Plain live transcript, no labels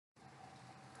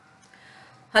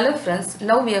Hello friends,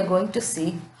 now we are going to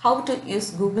see how to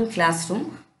use Google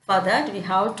Classroom. For that we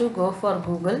have to go for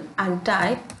Google and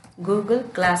type Google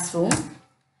Classroom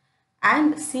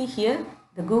and see here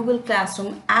the Google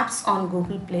Classroom apps on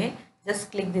Google Play.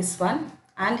 Just click this one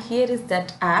and here is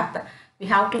that app we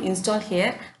have to install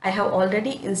here. I have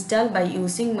already installed by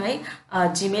using my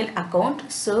Gmail account.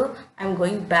 So I am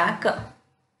going back.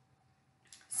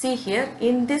 See here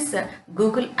in this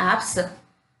Google Apps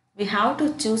we have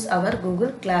to choose our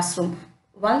Google Classroom.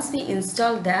 Once we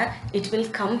install that, it will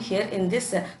come here in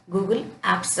this Google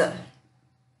Apps.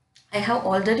 I have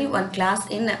already one class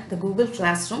in the Google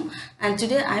Classroom and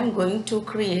today I am going to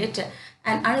create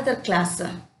another class.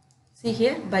 See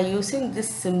here, by using this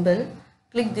symbol,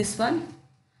 click this one,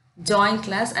 join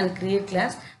class and create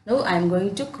class. Now I am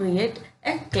going to create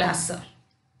a class.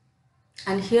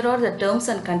 And here are the terms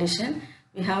and conditions.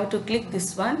 We have to click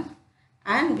this one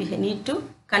and we need to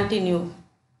continue.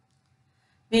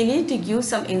 We need to give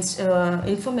some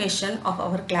information of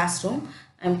our classroom.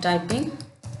 I am typing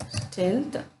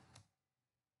 10th and I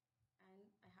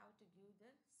have to give the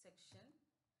section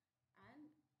and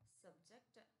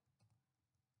subject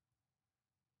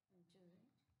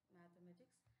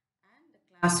mathematics and the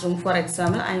classroom. For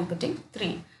example, I am putting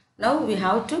 3. Now we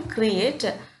have to create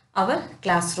our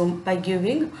classroom by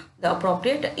giving the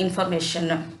appropriate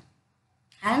information.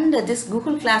 And this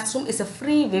Google Classroom is a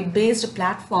free web-based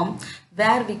platform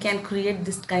where we can create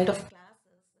this kind of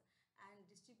classes and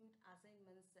distribute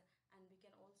assignments, and we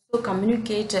can also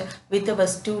communicate with our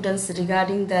students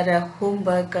regarding their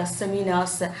homework,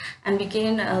 seminars, and we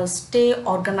can stay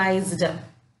organized. And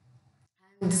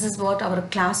this is what our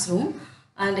classroom,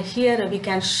 and here we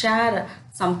can share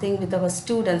something with our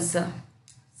students.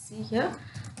 See here.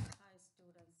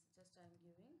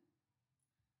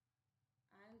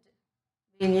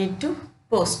 We need to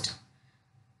post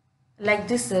like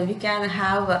this. We can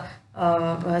have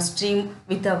a stream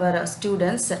with our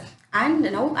students, and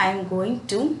now I am going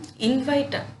to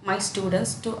invite my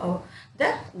students to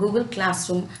the Google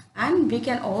Classroom, and we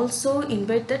can also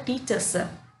invite the teachers.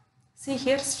 See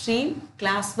here, stream,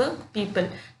 classwork, people.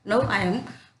 Now I am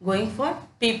going for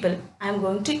people. I am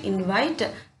going to invite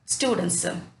students.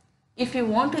 If you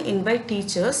want to invite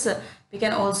teachers, we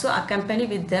can also accompany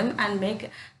with them and make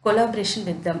collaboration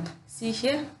with them. See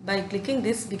here, by clicking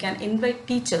this we can invite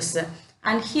teachers,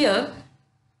 and here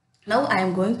now I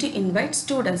am going to invite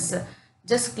students.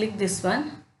 Just click this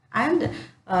one and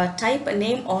type a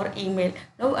name or email.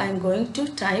 Now I am going to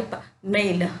type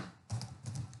mail.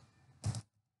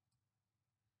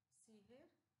 See here,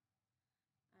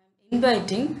 I am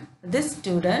inviting this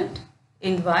student.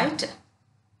 Invite.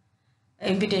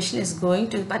 Invitation is going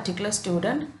to a particular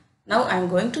student. Now I am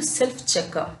going to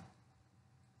self-check.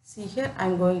 See here, I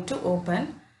am going to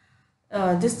open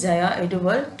this Jayanthi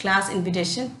World class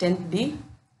invitation 10th B.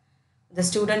 The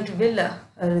student will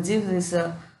receive this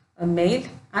mail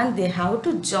and they have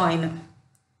to join.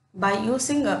 By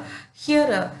using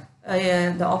here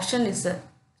the option is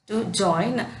to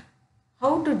join.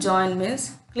 How to join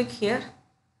means click here,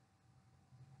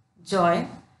 join.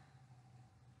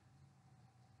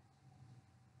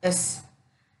 Yes.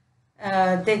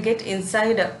 They get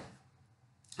inside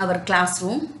our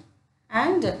classroom,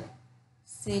 and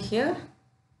see here,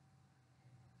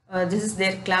 this is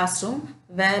their classroom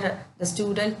where the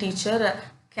student teacher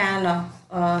can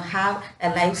have a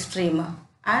live stream.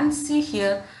 And see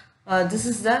here, this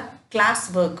is the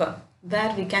classwork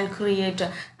where we can create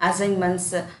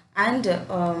assignments and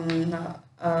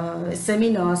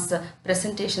seminars,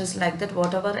 presentations, like that,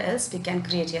 whatever else we can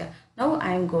create here. Now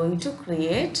I am going to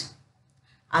create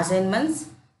assignments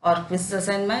or quiz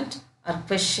assignment or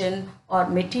question or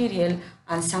material,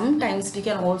 and sometimes we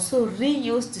can also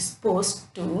reuse this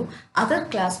post to other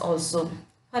class also.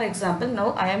 For example,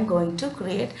 now I am going to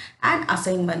create an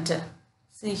assignment.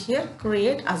 See here,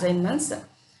 create assignments.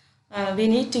 We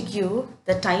need to give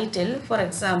the title. For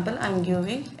example, I am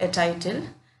giving a title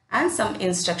and some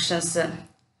instructions.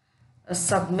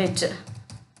 Submit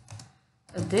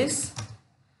this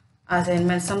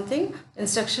assignment, something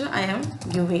instruction I am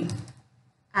giving,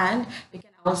 and we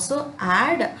can also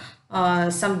add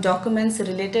some documents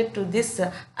related to this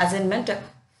assignment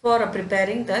for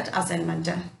preparing that assignment.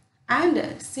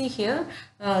 And see here,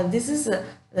 this is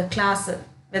the class,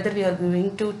 whether we are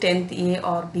going to 10th A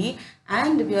or B,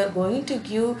 and we are going to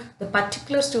give the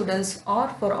particular students or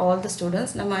for all the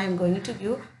students. Now I am going to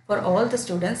give for all the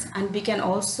students, and we can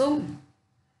also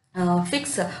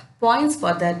fix points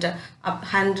for that, up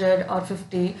 100 or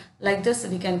 50, like this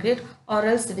we can create, or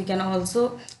else we can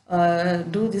also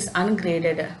do this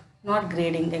ungraded, not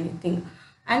grading anything.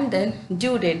 And then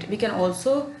due date, we can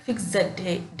also fix the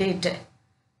date.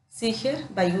 See here,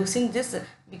 by using this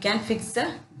we can fix the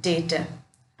data,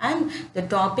 and the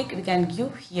topic we can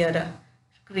give here,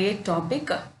 create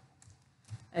topic.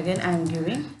 Again I am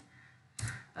giving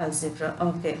algebra.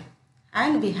 Okay,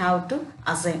 and we have to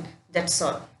assign. That's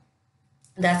all.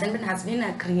 The assignment has been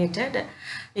created.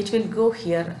 It will go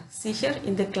here. See here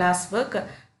in the classwork,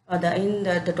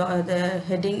 the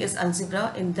heading is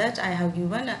algebra. In that I have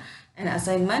given an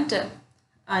assignment.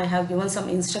 I have given some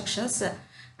instructions,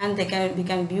 and we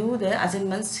can view the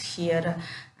assignments here.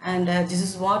 And this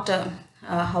is what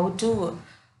how to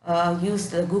use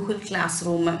the Google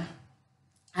Classroom.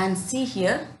 And see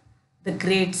here the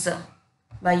grades.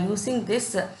 By using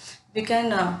this we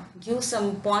can give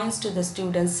some points to the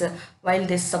students while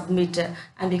they submit,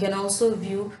 and we can also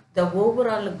view the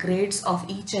overall grades of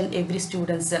each and every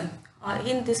students.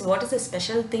 In this, what is the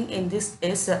special thing in this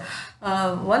is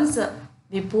once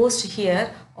we post here,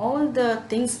 all the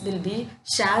things will be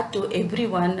shared to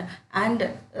everyone, and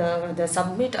the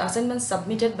assignments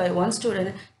submitted by one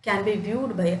student can be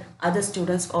viewed by other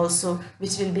students also,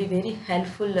 which will be very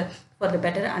helpful for the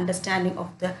better understanding of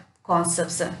the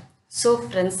concepts. So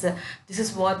friends, this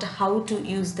is how to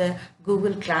use the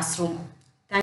Google Classroom.